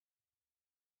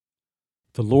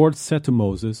The Lord said to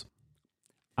Moses,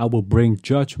 I will bring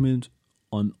judgment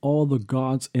on all the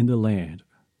gods in the land,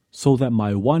 so that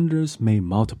my wonders may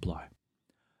multiply.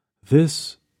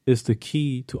 This is the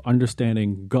key to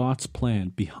understanding God's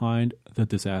plan behind the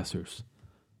disasters.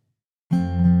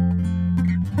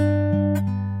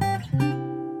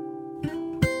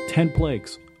 10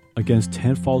 plagues against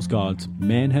 10 false gods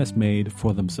man has made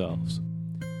for themselves.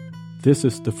 This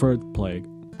is the third plague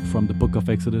from the book of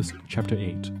Exodus, chapter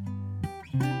 8.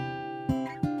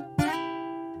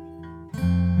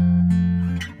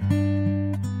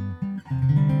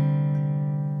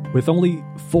 With only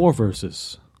 4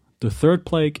 verses, the third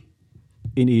plague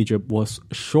in Egypt was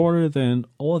shorter than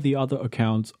all the other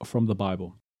accounts from the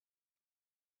Bible.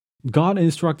 God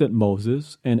instructed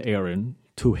Moses and Aaron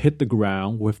to hit the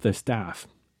ground with their staff,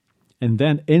 and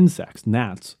then insects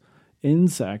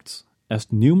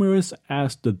as numerous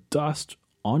as the dust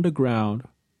on the ground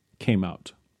came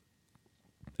out.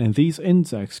 And these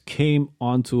insects came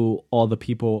onto all the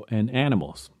people and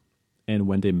animals. And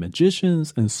when the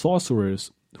magicians and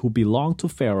sorcerers who belonged to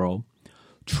Pharaoh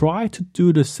tried to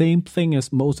do the same thing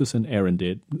as Moses and Aaron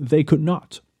did, they could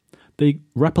not. They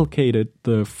replicated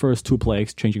the first 2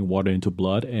 plagues, changing water into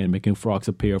blood and making frogs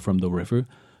appear from the river,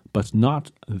 but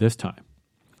not this time.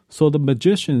 So the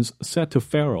magicians said to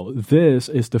Pharaoh, "This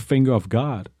is the finger of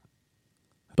God."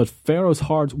 But Pharaoh's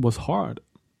heart was hard,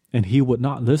 and he would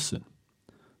not listen,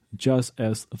 just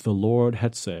as the Lord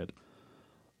had said.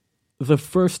 The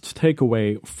first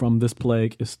takeaway from this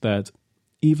plague is that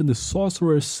even the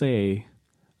sorcerers say,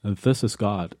 this is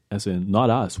God, as in,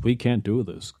 not us, we can't do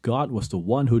this. God was the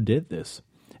one who did this,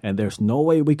 and there's no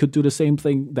way we could do the same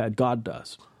thing that God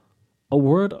does. A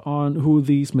word on who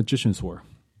these magicians were.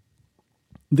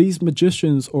 These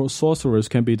magicians or sorcerers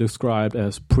can be described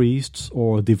as priests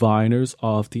or diviners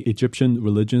of the Egyptian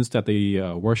religions that they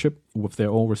worship with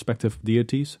their own respective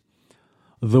deities.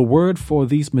 The word for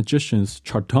these magicians,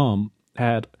 chartam,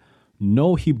 had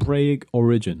no Hebraic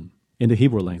origin in the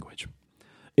Hebrew language.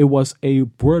 It was a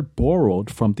word borrowed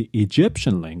from the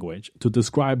Egyptian language to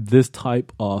describe this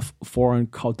type of foreign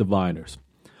cult diviners,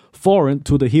 foreign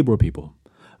to the Hebrew people.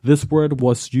 This word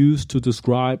was used to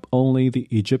describe only the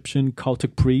Egyptian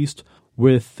cultic priest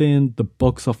within the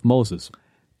books of Moses,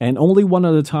 and only one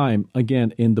other time,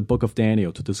 again in the book of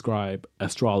Daniel, to describe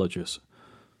astrologers.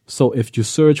 So if you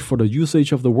search for the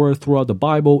usage of the word throughout the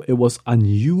Bible, it was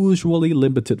unusually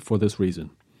limited for this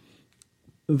reason.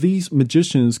 These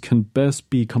magicians can best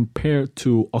be compared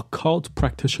to occult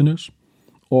practitioners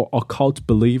or occult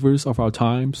believers of our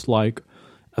times, like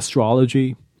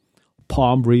astrology,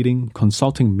 palm reading,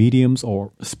 consulting mediums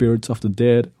or spirits of the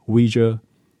dead, Ouija,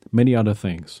 many other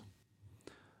things.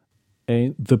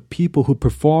 And the people who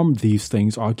perform these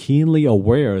things are keenly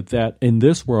aware that in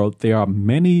this world there are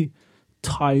many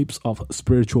types of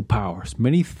spiritual powers.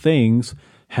 Many things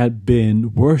had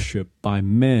been worshipped by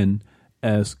men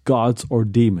as gods or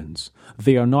demons.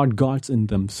 They are not gods in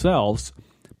themselves,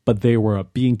 but they were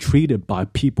being treated by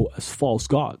people as false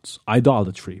gods,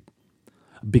 idolatry.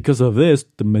 Because of this,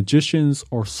 the magicians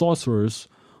or sorcerers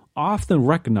often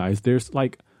recognize there's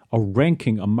like a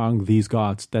ranking among these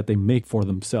gods that they make for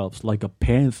themselves, like a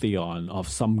pantheon of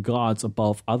some gods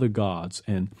above other gods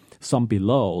and some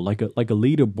below, like a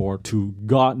leaderboard to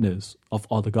godness of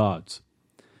other gods.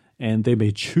 And they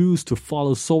may choose to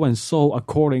follow so and so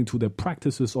according to their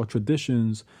practices or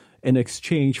traditions in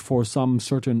exchange for some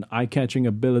certain eye-catching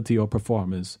ability or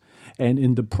performance, and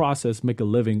in the process make a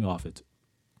living of it.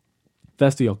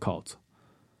 That's the occult.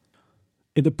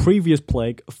 In the previous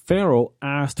plague, Pharaoh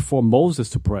asked for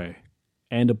Moses to pray,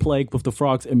 and the plague with the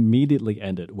frogs immediately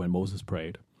ended when Moses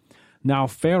prayed. Now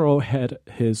Pharaoh had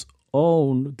his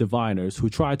own diviners who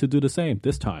tried to do the same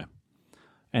this time.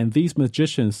 And these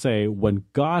magicians say, when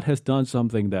God has done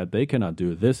something that they cannot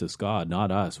do, this is God,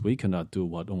 not us. We cannot do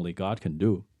what only God can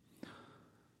do.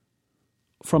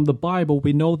 From the Bible,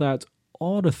 we know that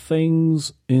all the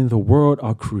things in the world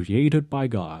are created by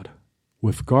God,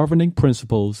 with governing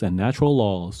principles and natural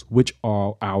laws, which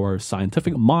our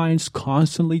scientific minds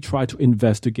constantly try to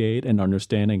investigate and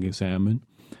understand and examine.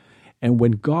 And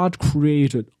when God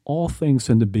created all things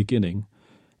in the beginning,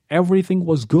 everything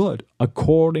was good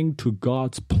according to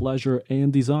God's pleasure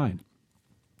and design.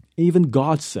 Even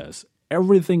God says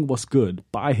everything was good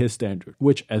by his standard,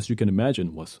 which, as you can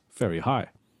imagine, was very high.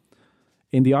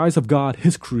 In the eyes of God,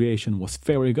 his creation was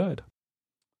very good.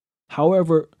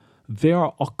 However, there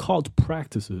are occult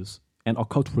practices and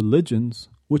occult religions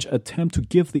which attempt to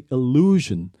give the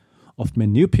illusion of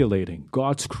manipulating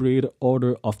God's created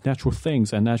order of natural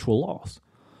things and natural laws.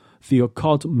 The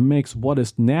occult makes what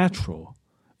is natural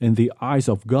in the eyes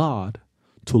of God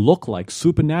to look like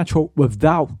supernatural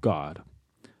without God.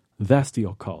 That's the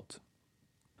occult.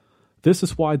 This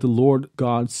is why the Lord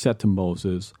God said to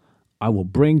Moses, I will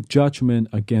bring judgment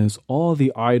against all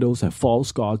the idols and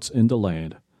false gods in the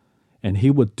land, and he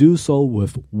would do so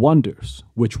with wonders,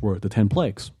 which were the 10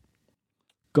 plagues.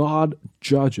 God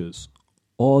judges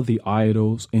all the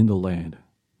idols in the land,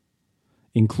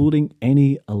 including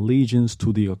any allegiance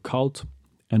to the occult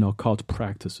and occult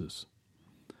practices.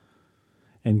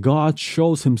 And God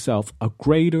shows himself a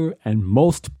greater and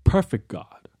most perfect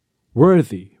God,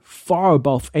 worthy far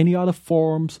above any other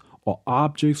forms or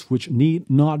objects which need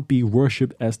not be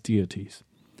worshipped as deities.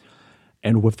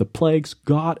 And with the plagues,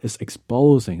 God is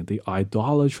exposing the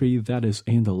idolatry that is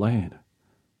in the land.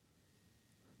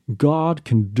 God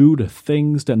can do the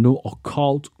things that no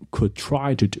occult could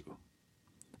try to do.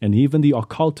 And even the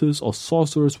occultists or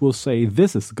sorcerers will say,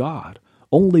 this is God.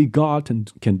 Only God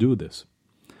can do this.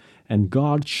 And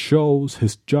God shows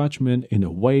his judgment in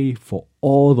a way for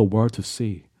all the world to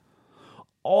see.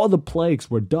 All the plagues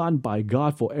were done by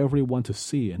God for everyone to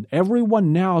see, and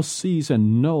everyone now sees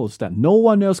and knows that no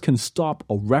one else can stop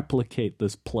or replicate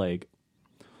this plague.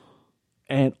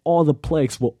 And all the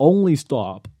plagues will only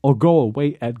stop or go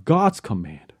away at God's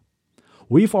command.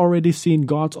 We've already seen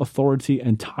God's authority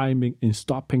and timing in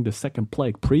stopping the second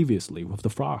plague previously with the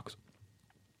frogs.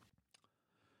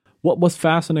 What was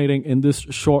fascinating in this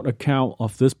short account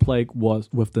of this plague was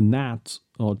with the gnats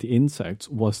or the insects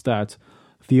was that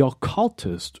the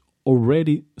occultists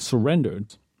already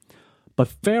surrendered, but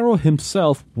Pharaoh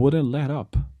himself wouldn't let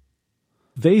up.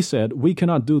 They said, we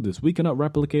cannot do this. We cannot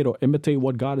replicate or imitate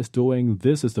what God is doing.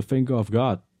 This is the finger of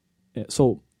God.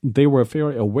 So they were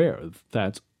very aware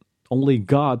that only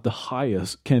God, the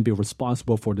highest, can be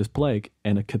responsible for this plague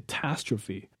and a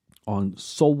catastrophe on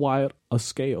so wide a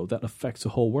scale that affects the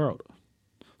whole world.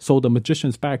 So the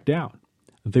magicians backed down.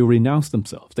 They renounced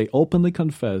themselves. They openly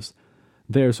confessed,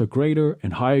 there's a greater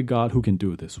and higher God who can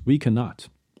do this. We cannot.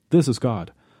 This is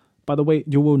God. By the way,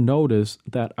 you will notice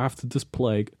that after this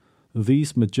plague,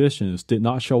 these magicians did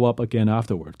not show up again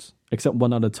afterwards, except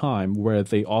one other time where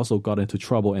they also got into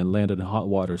trouble and landed in hot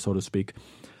water, so to speak.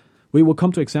 We will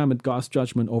come to examine God's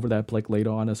judgment over that plague later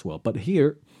on as well. But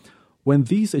here, when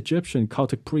these Egyptian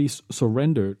cultic priests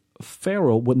surrendered,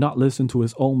 Pharaoh would not listen to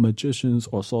his own magicians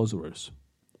or sorcerers.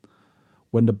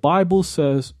 When the Bible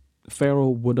says Pharaoh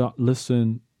would not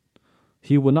listen,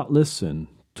 he would not listen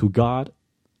to God,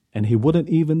 and he wouldn't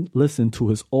even listen to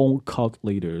his own cult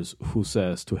leaders who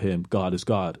says to him, God is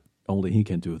God, only he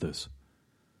can do this.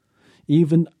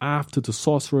 Even after the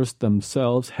sorcerers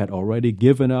themselves had already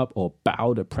given up or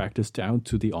bowed their practice down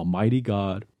to the Almighty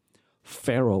God,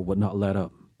 Pharaoh would not let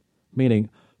up. Meaning,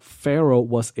 Pharaoh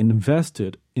was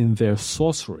invested in their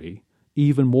sorcery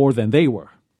even more than they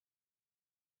were.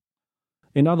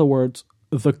 In other words,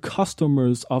 the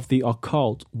customers of the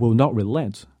occult will not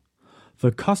relent.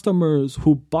 The customers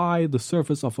who buy the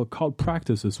service of occult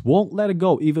practices won't let it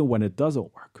go even when it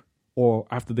doesn't work or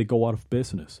after they go out of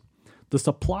business. The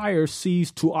supplier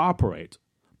ceased to operate,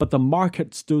 but the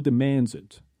market still demands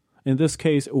it. In this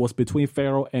case, it was between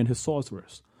Pharaoh and his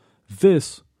sorcerers.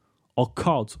 This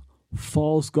occult,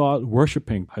 false god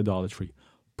worshipping idolatry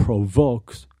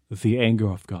provokes the anger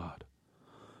of God.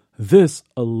 This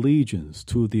allegiance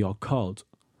to the occult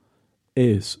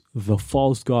is the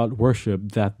false god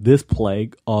worship that this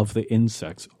plague of the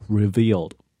insects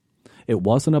revealed. It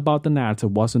wasn't about the gnats,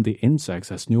 it wasn't the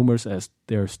insects as numerous as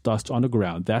there's dust on the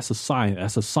ground. That's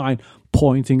a sign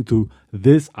pointing to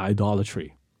this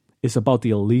idolatry. It's about the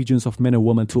allegiance of men and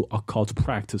women to occult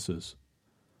practices.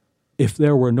 If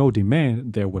there were no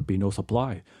demand, there would be no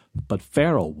supply. But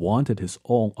Pharaoh wanted his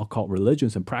own occult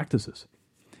religions and practices.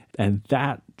 And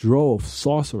that drove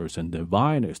sorcerers and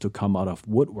diviners to come out of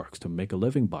woodworks to make a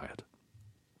living by it.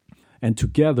 And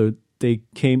together, they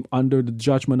came under the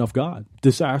judgment of God.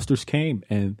 Disasters came,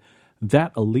 and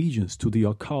that allegiance to the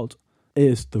occult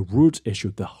is the root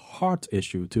issue, the heart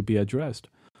issue to be addressed.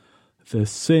 The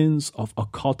sins of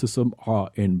occultism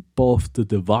are in both the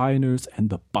diviners and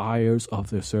the buyers of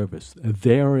their service.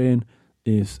 Therein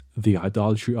is the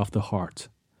idolatry of the heart,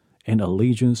 and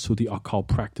allegiance to the occult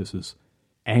practices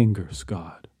angers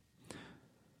God.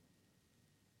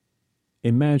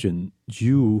 Imagine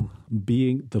you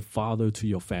being the father to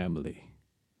your family,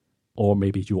 or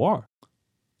maybe you are.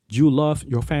 You love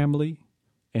your family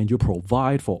and you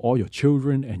provide for all your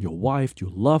children and your wife.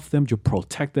 You love them, you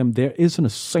protect them. There isn't a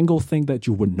single thing that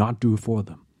you would not do for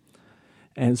them.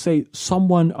 And say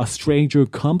someone, a stranger,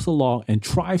 comes along and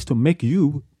tries to make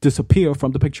you disappear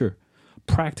from the picture.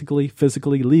 Practically,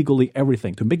 physically, legally,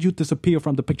 everything. To make you disappear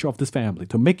from the picture of this family.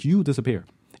 To make you disappear.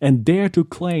 and dare to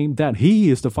claim that he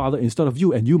is the Father instead of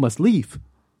you and you must leave.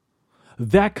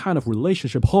 That kind of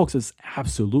relationship hoax is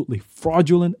absolutely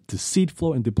fraudulent,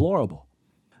 deceitful, and deplorable.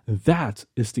 That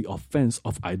is the offense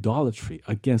of idolatry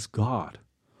against God,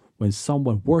 when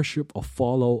someone worship or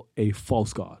follow a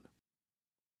false god.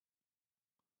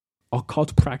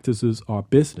 Occult practices are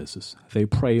businesses. They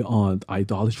prey on the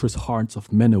idolatrous hearts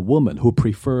of men and women who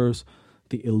prefers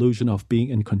the illusion of being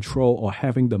in control or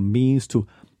having the means to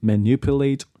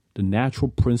manipulate the natural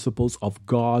principles of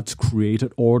God's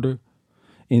created order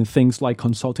in things like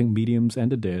consulting mediums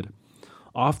and the dead.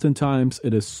 Oftentimes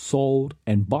it is sold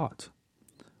and bought.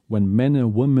 When men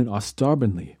and women are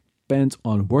stubbornly bent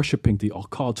on worshiping the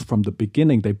occult from the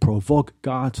beginning, they provoke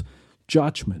God's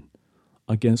judgment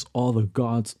against all the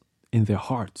gods in their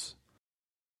hearts.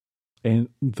 And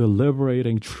the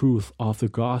liberating truth of the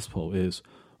gospel is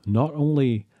not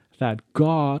only that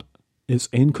God is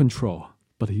in control,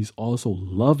 but he's also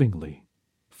lovingly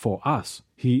for us.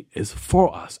 He is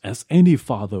for us as any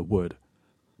father would,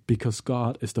 because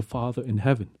God is the Father in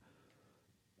heaven.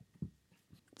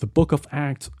 The book of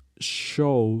Acts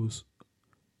shows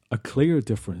a clear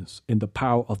difference in the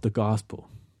power of the gospel.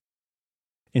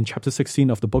 In chapter 16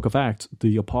 of the book of Acts,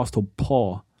 the apostle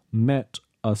Paul met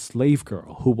a slave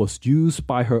girl who was used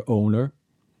by her owner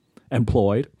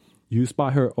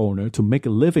to make a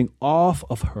living off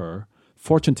of her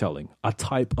fortune telling, a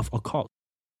type of occult.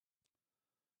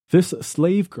 This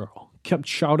slave girl kept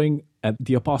shouting at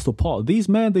the apostle Paul, "These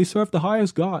men, they serve the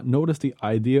highest God." Notice the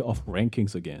idea of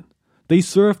rankings again. They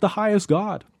serve the highest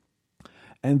God.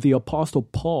 And the apostle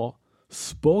Paul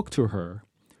spoke to her,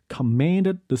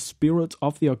 commanded the spirit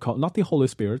of the occult, not the Holy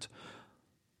Spirit.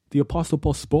 The apostle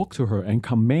Paul spoke to her and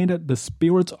commanded the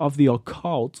spirit of the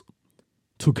occult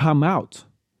to come out.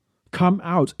 Come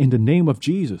out in the name of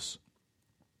Jesus.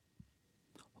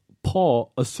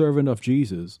 Paul, a servant of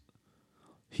Jesus,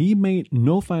 he made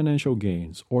no financial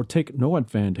gains or take no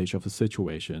advantage of the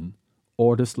situation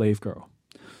or the slave girl,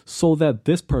 so that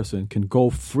this person can go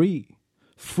free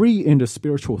in the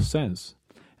spiritual sense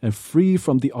and free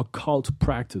from the occult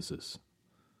practices.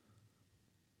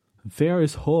 There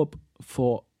is hope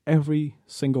for every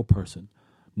single person,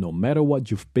 no matter what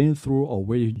you've been through or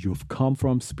where you've come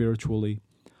from spiritually.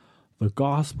 The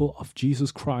gospel of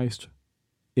Jesus Christ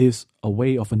is a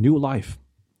way of a new life.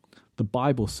 The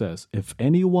Bible says, if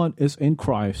anyone is in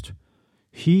Christ,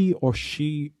 he or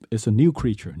she is a new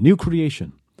creature, new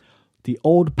creation. The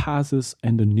old passes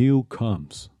and the new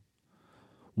comes.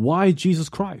 Why Jesus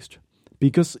Christ?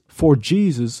 Because for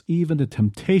Jesus, even the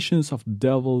temptations of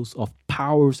devils, of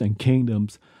powers and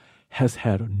kingdoms has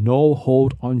had no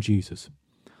hold on Jesus.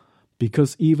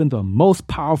 Because even the most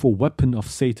powerful weapon of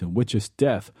Satan, which is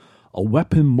death, a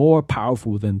weapon more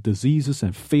powerful than diseases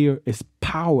and fear, is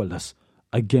powerless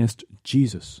against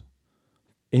Jesus.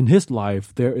 In his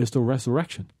life, there is the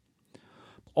resurrection.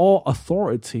 All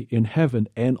authority in heaven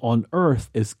and on earth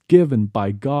is given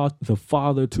by God the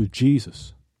Father to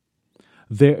Jesus.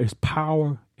 There is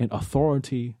power and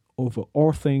authority over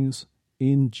all things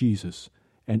in Jesus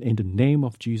and in the name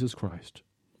of Jesus Christ.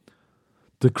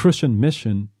 The Christian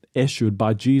mission issued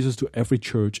by Jesus to every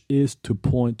church is to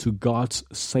point to God's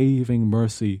saving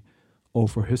mercy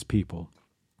over his people.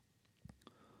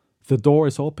 The door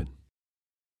is open.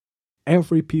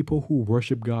 Every people who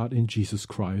worship God in Jesus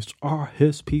Christ are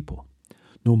his people.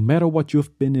 No matter what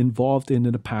you've been involved in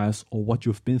the past or what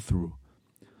you've been through,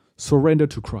 surrender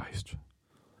to Christ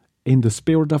in the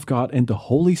Spirit of God and the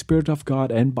Holy Spirit of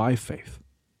God and by faith,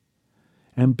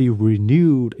 and be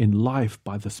renewed in life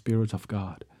by the Spirit of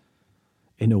God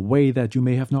in a way that you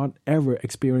may have not ever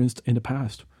experienced in the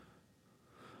past.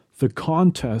 The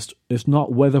contest is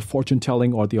not whether fortune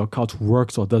telling or the occult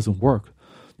works or doesn't work.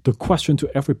 The question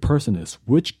to every person is,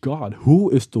 which God,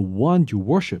 who is the one you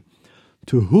worship?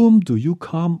 To whom do you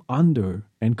come under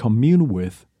and commune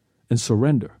with and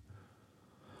surrender?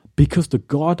 Because the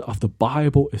God of the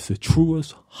Bible is the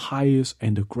truest, highest,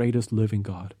 and the greatest living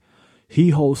God. He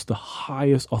holds the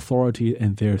highest authority,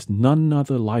 and there's none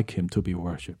other like him to be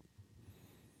worshipped.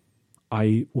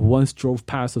 I once drove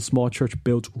past a small church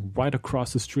built right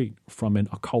across the street from an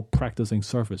occult practicing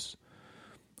service,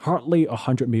 hardly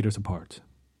 100 meters apart.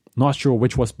 Not sure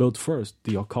which was built first,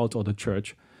 the occult or the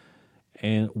church.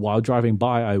 And while driving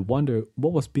by, I wondered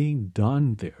what was being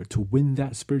done there to win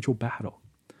that spiritual battle,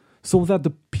 so that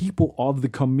the people of the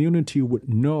community would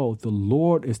know the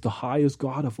Lord is the highest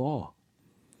God of all,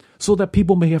 so that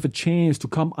people may have a chance to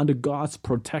come under God's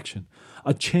protection,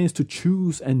 a chance to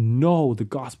choose and know the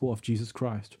gospel of Jesus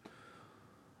Christ.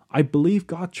 I believe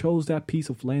God chose that piece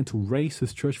of land to raise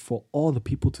his church for all the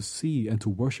people to see and to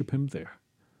worship him there.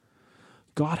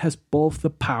 God has both the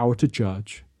power to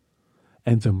judge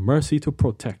and the mercy to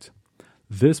protect.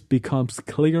 This becomes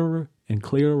clearer and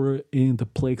clearer in the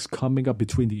plagues coming up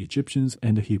between the Egyptians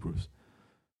and the Hebrews.